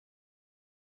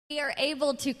We are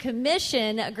able to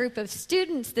commission a group of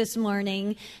students this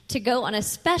morning to go on a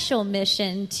special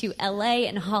mission to LA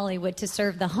and Hollywood to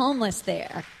serve the homeless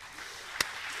there.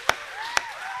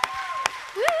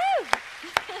 Woo!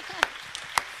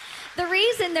 The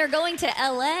reason they're going to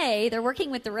LA, they're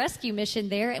working with the rescue mission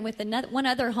there and with one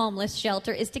other homeless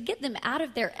shelter, is to get them out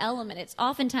of their element. It's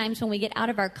oftentimes when we get out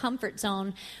of our comfort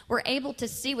zone, we're able to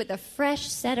see with a fresh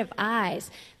set of eyes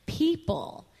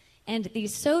people and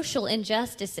these social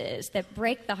injustices that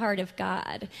break the heart of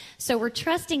God. So we're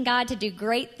trusting God to do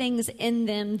great things in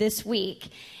them this week.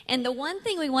 And the one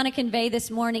thing we want to convey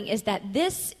this morning is that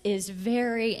this is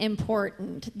very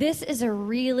important. This is a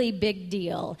really big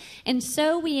deal. And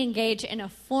so we engage in a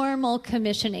formal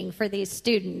commissioning for these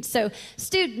students. So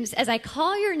students, as I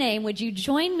call your name, would you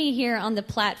join me here on the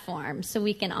platform so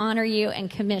we can honor you and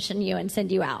commission you and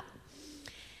send you out?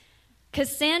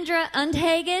 Cassandra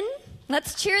Undhagen.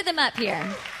 Let's cheer them up here.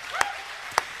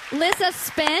 Lissa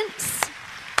Spence.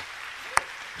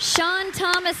 Sean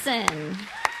Thomason.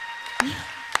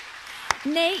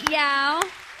 Nate Yao.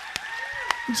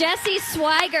 Jesse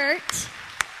Swigert.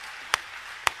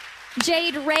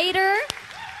 Jade Rader.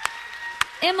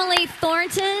 Emily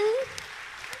Thornton.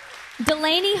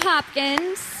 Delaney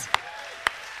Hopkins.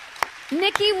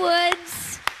 Nikki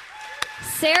Woods.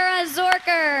 Sarah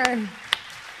Zorker.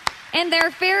 And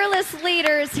their fearless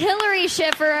leaders, Hillary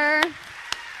Schifferer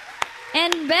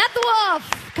and Beth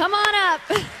Wolf. Come on up.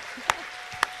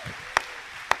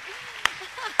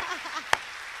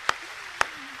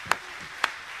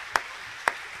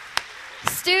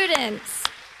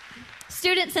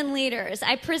 Students and leaders,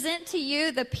 I present to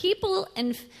you the people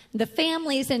and the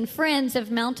families and friends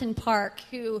of Mountain Park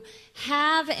who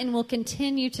have and will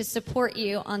continue to support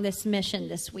you on this mission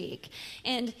this week.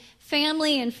 And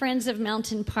family and friends of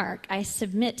Mountain Park, I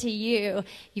submit to you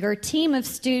your team of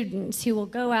students who will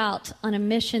go out on a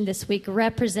mission this week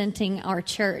representing our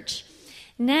church.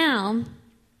 Now,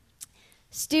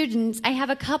 students, I have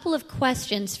a couple of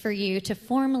questions for you to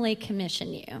formally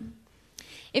commission you.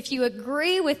 If you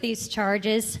agree with these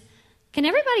charges, can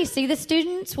everybody see the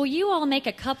students? Will you all make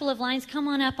a couple of lines? Come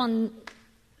on up on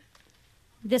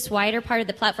this wider part of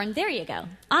the platform. There you go.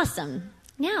 Awesome.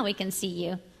 Now we can see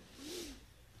you.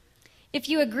 If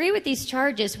you agree with these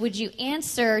charges, would you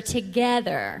answer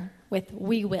together with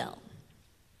 "we will"?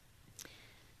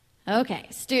 Okay,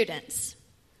 students.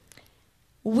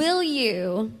 Will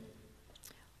you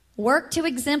work to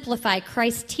exemplify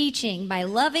Christ's teaching by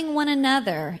loving one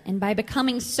another and by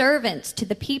becoming servants to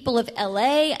the people of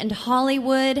LA and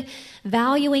Hollywood,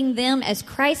 valuing them as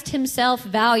Christ himself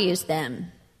values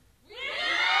them?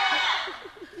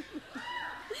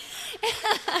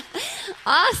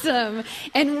 Awesome.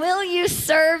 And will you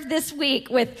serve this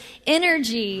week with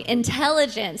energy,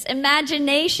 intelligence,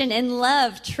 imagination, and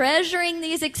love, treasuring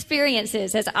these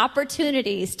experiences as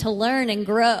opportunities to learn and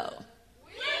grow?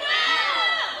 We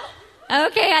will!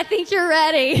 Okay, I think you're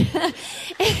ready.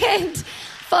 And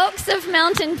folks of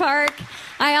Mountain Park,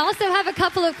 I also have a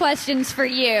couple of questions for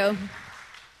you.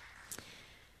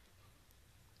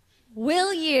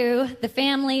 Will you, the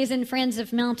families and friends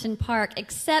of Mountain Park,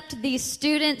 accept these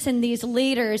students and these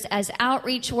leaders as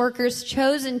outreach workers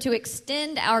chosen to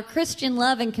extend our Christian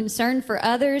love and concern for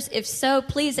others? If so,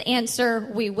 please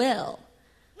answer, "we will."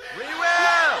 We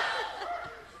will!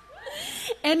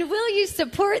 And will you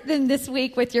support them this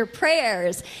week with your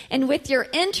prayers and with your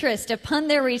interest upon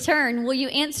their return? Will you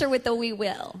answer with the "we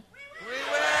will"? We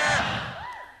will!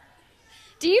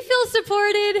 Do you feel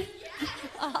supported?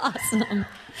 Awesome.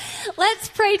 Let's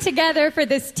pray together for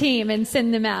this team and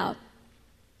send them out.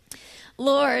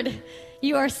 Lord,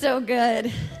 you are so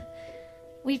good.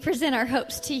 We present our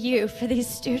hopes to you for these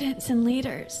students and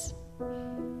leaders.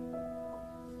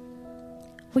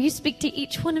 Will you speak to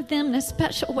each one of them in a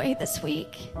special way this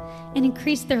week and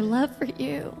increase their love for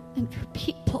you and for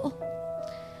people?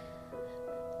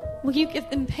 Will you give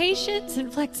them patience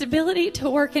and flexibility to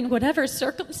work in whatever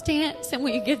circumstance? And will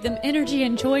you give them energy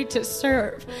and joy to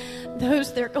serve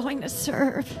those they're going to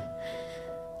serve?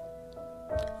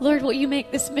 Lord, will you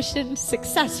make this mission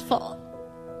successful?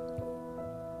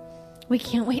 We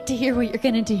can't wait to hear what you're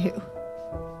going to do.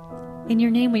 In your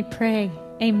name we pray.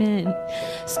 Amen.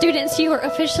 Students, you are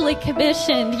officially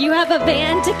commissioned. You have a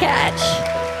band to catch.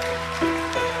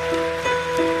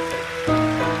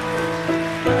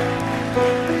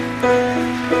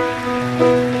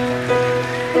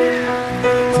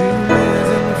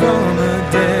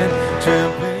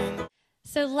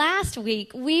 So last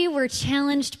week, we were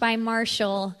challenged by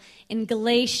Marshall in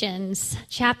Galatians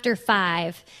chapter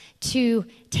 5 to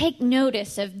take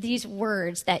notice of these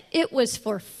words, that it was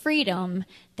for freedom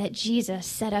that Jesus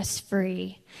set us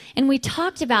free. And we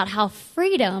talked about how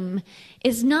freedom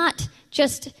is not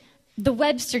just the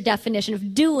Webster definition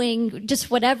of doing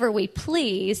just whatever we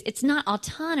please. It's not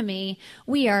autonomy.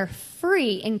 We are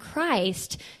free in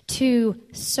Christ to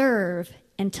serve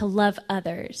and to love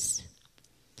others.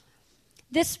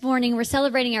 This morning, we're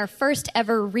celebrating our first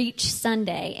ever Reach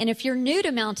Sunday. And if you're new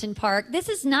to Mountain Park, this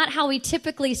is not how we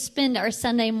typically spend our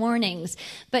Sunday mornings.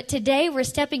 But today, we're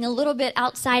stepping a little bit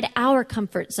outside our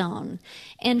comfort zone.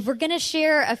 And we're going to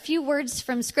share a few words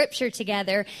from Scripture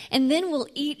together. And then we'll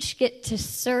each get to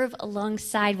serve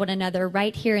alongside one another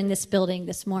right here in this building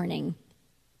this morning.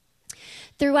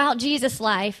 Throughout Jesus'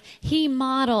 life, he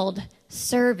modeled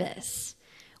service.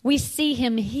 We see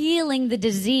him healing the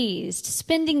diseased,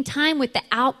 spending time with the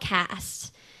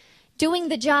outcast, doing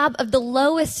the job of the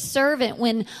lowest servant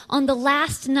when on the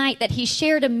last night that he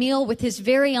shared a meal with his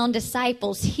very own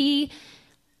disciples, he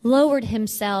lowered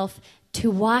himself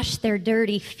to wash their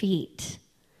dirty feet.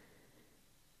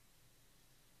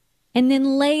 And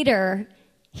then later,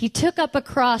 he took up a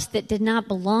cross that did not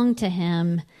belong to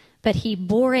him, but he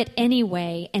bore it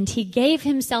anyway, and he gave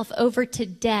himself over to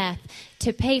death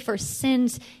to pay for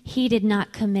sins he did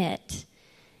not commit.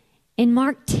 In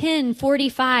Mark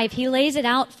 10:45, he lays it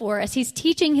out for us. He's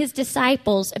teaching his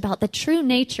disciples about the true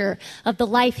nature of the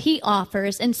life he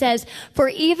offers and says, "For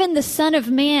even the Son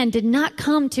of Man did not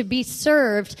come to be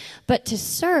served, but to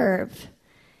serve,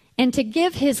 and to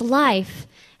give his life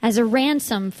as a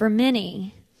ransom for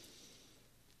many."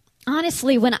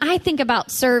 Honestly, when I think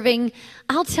about serving,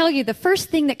 I'll tell you the first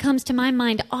thing that comes to my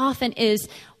mind often is,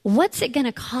 what's it going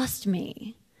to cost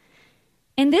me?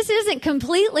 And this isn't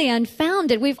completely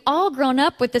unfounded. We've all grown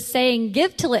up with the saying,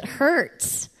 give till it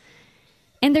hurts.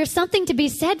 And there's something to be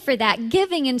said for that.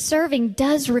 Giving and serving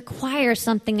does require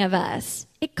something of us.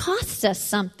 It costs us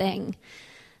something.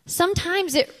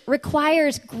 Sometimes it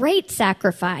requires great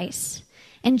sacrifice.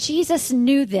 And Jesus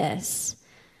knew this.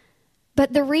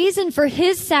 But the reason for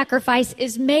his sacrifice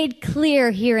is made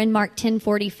clear here in Mark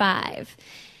 10:45.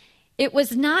 It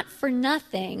was not for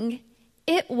nothing.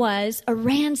 It was a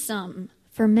ransom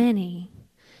for many.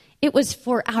 It was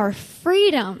for our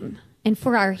freedom and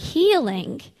for our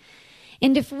healing.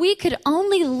 And if we could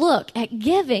only look at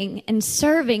giving and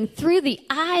serving through the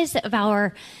eyes of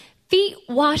our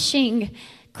feet-washing,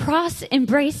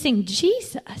 cross-embracing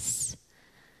Jesus,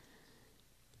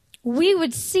 we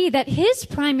would see that his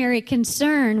primary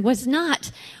concern was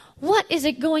not, what is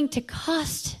it going to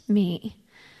cost me?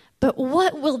 But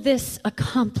what will this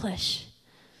accomplish?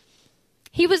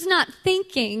 He was not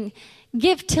thinking,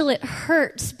 give till it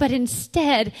hurts, but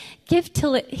instead, give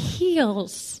till it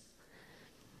heals.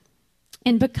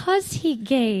 And because he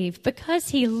gave, because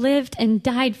he lived and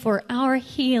died for our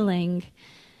healing,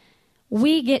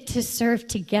 we get to serve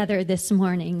together this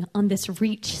morning on this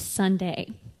Reach Sunday.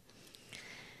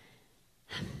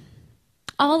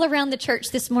 All around the church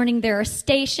this morning, there are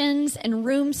stations and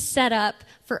rooms set up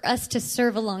for us to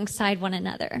serve alongside one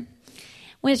another.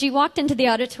 As you walked into the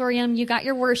auditorium, you got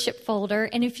your worship folder,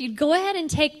 and if you'd go ahead and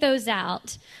take those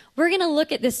out, we're going to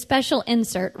look at this special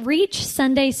insert, Reach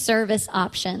Sunday Service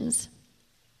Options.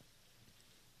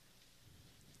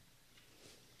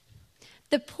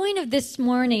 The point of this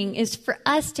morning is for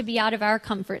us to be out of our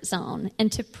comfort zone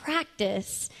and to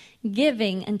practice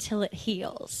giving until it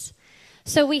heals.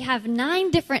 So we have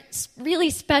 9 different really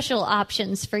special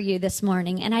options for you this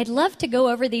morning, and I'd love to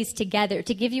go over these together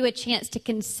to give you a chance to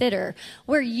consider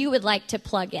where you would like to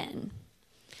plug in.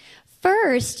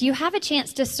 First, you have a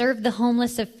chance to serve the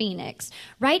homeless of Phoenix.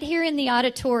 Right here in the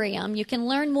auditorium, you can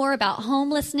learn more about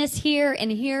homelessness here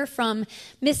and hear from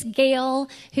Miss Gail,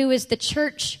 who is the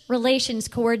church relations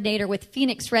coordinator with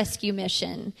Phoenix Rescue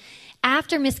Mission.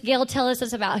 After Miss Gail tells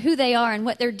us about who they are and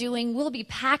what they're doing, we'll be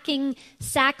packing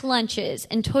sack lunches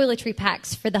and toiletry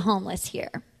packs for the homeless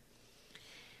here.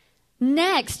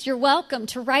 Next, you're welcome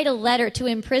to write a letter to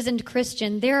imprisoned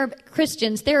Christians. There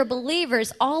are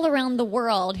believers all around the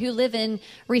world who live in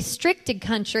restricted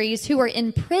countries who are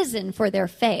in prison for their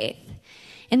faith.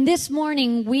 And this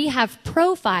morning, we have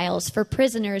profiles for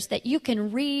prisoners that you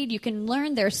can read, you can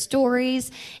learn their stories,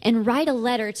 and write a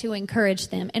letter to encourage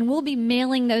them. And we'll be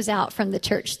mailing those out from the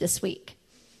church this week.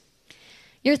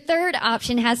 Your third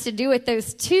option has to do with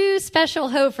those 2 special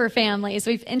Hofer families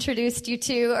we've introduced you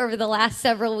to over the last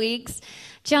several weeks.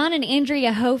 John and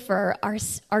Andrea Hofer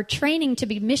are training to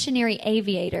be missionary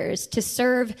aviators to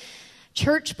serve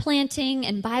church planting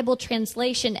and Bible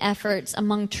translation efforts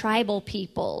among tribal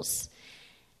peoples.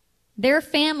 Their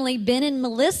family, Ben and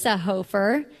Melissa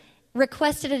Hofer,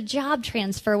 requested a job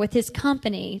transfer with his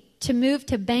company to move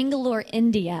to Bangalore,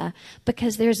 India,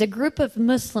 because there's a group of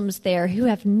Muslims there who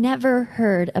have never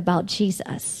heard about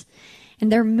Jesus.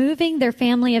 And they're moving their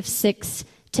family of 6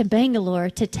 to Bangalore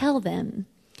to tell them.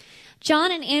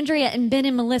 John and Andrea and Ben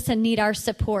and Melissa need our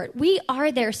support. We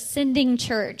are their sending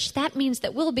church. That means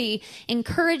that we'll be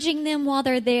encouraging them while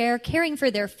they're there, caring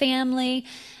for their family,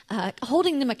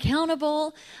 holding them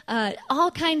accountable,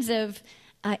 all kinds of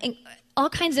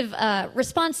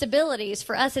responsibilities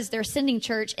for us as their sending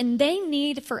church, and they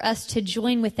need for us to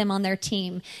join with them on their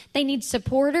team. They need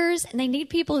supporters, and they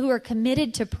need people who are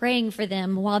committed to praying for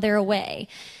them while they're away.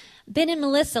 Ben and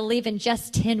Melissa leave in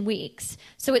just 10 weeks,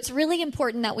 so it's really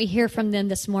important that we hear from them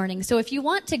this morning. So if you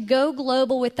want to go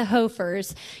global with the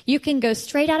Hofers, you can go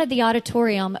straight out of the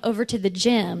auditorium over to the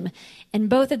gym, and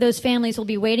both of those families will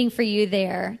be waiting for you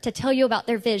there to tell you about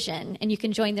their vision, and you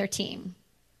can join their team.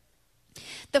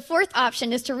 The fourth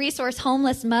option is to resource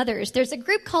homeless mothers. There's a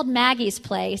group called Maggie's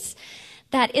Place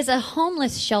that is a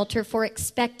homeless shelter for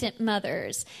expectant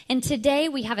mothers. And today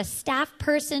we have a staff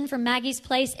person from Maggie's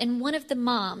Place and one of the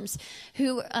moms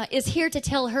who is here to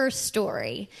tell her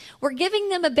story. We're giving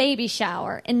them a baby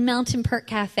shower in Mountain Park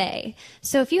Cafe.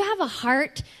 So if you have a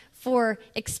heart for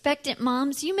expectant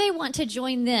moms, you may want to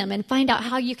join them and find out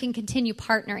how you can continue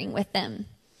partnering with them.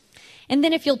 And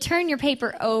then if you'll turn your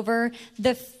paper over,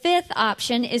 the fifth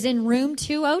option is in room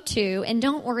 202. And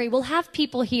don't worry, we'll have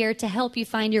people here to help you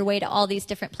find your way to all these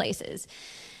different places.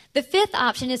 The fifth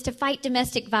option is to fight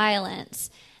domestic violence.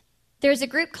 There's a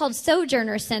group called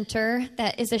Sojourner Center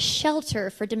that is a shelter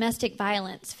for domestic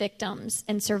violence victims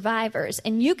and survivors.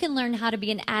 And you can learn how to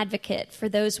be an advocate for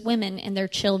those women and their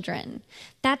children.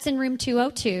 That's in room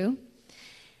 202.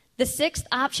 The sixth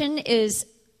option is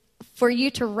for you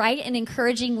to write an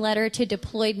encouraging letter to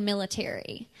deployed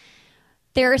military.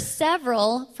 There are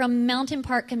several from Mountain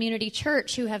Park Community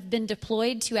Church who have been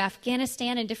deployed to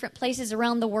Afghanistan and different places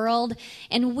around the world,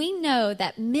 and we know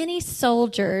that many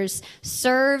soldiers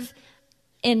serve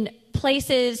in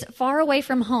places far away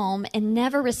from home and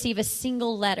never receive a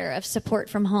single letter of support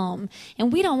from home.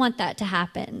 And we don't want that to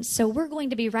happen. So we're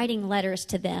going to be writing letters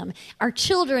to them. Our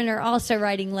children are also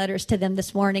writing letters to them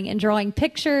this morning and drawing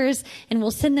pictures, and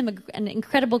we'll send them an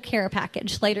incredible care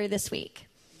package later this week.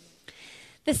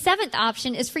 The seventh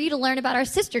option is for you to learn about our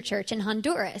sister church in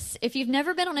Honduras. If you've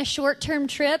never been on a short-term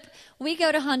trip, we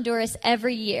go to Honduras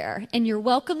every year, and you're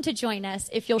welcome to join us.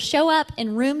 If you'll show up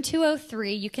in room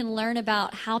 203, you can learn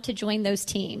about how to join those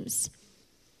teams.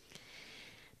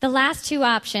 The last two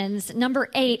options, number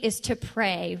 8, is to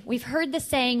pray. We've heard the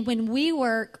saying, when we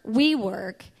work,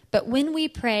 but when we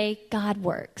pray, God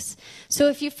works. So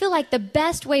if you feel like the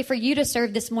best way for you to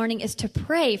serve this morning is to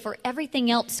pray for everything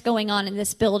else going on in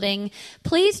this building,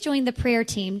 please join the prayer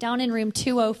team down in room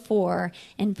 204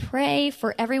 and pray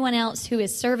for everyone else who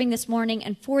is serving this morning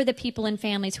and for the people and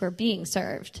families who are being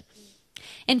served.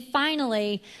 And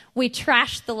finally, we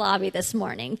trashed the lobby this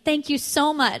morning. Thank you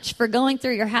so much for going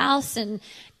through your house and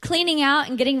cleaning out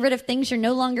and getting rid of things you're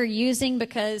no longer using,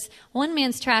 because one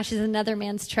man's trash is another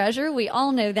man's treasure. We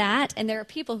all know that, and there are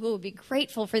people who will be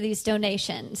grateful for these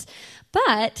donations.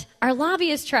 But our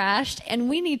lobby is trashed, and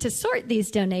we need to sort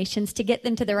these donations to get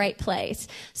them to the right place.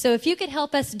 So if you could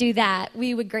help us do that,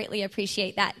 we would greatly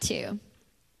appreciate that too.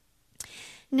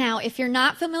 Now, if you're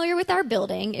not familiar with our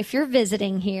building, if you're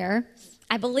visiting here,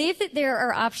 I believe that there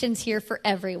are options here for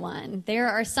everyone. There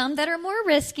are some that are more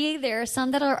risky. There are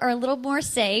some that are a little more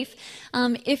safe.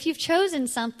 If you've chosen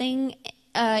something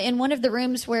in one of the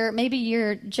rooms where maybe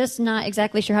you're just not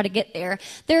exactly sure how to get there,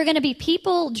 there are going to be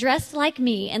people dressed like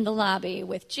me in the lobby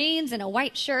with jeans and a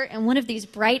white shirt and one of these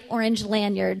bright orange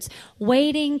lanyards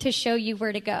waiting to show you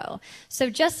where to go. So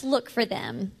just look for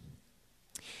them.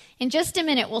 In just a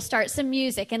minute, we'll start some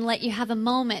music and let you have a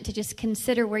moment to just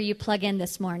consider where you plug in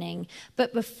this morning.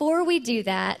 But before we do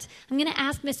that, I'm going to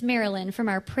ask Miss Marilyn from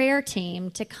our prayer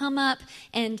team to come up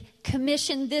and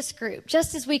commission this group,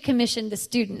 just as we commissioned the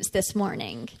students this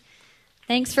morning.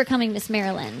 Thanks for coming, Miss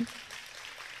Marilyn.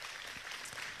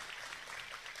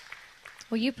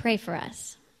 Will you pray for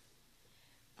us?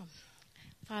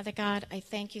 Father God, I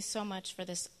thank you so much for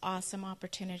this awesome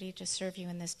opportunity to serve you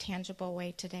in this tangible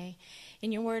way today.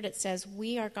 In your word, it says,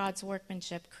 we are God's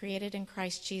workmanship, created in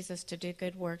Christ Jesus to do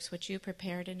good works, which you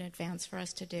prepared in advance for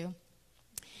us to do.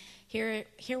 Here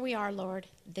we are, Lord.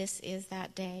 This is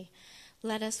that day.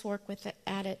 Let us work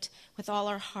at it with all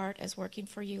our heart as working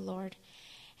for you, Lord.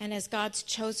 And as God's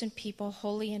chosen people,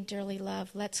 holy and dearly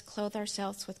loved, let's clothe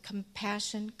ourselves with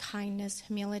compassion, kindness,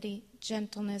 humility,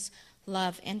 gentleness,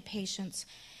 love, and patience.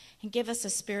 And give us a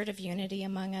spirit of unity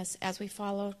among us as we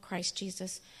follow Christ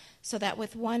Jesus, so that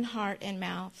with one heart and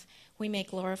mouth we may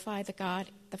glorify the God,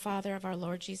 the Father of our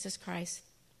Lord Jesus Christ.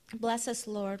 Bless us,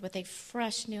 Lord, with a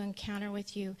fresh new encounter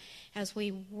with you as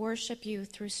we worship you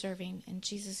through serving. In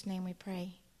Jesus' name we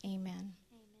pray. Amen.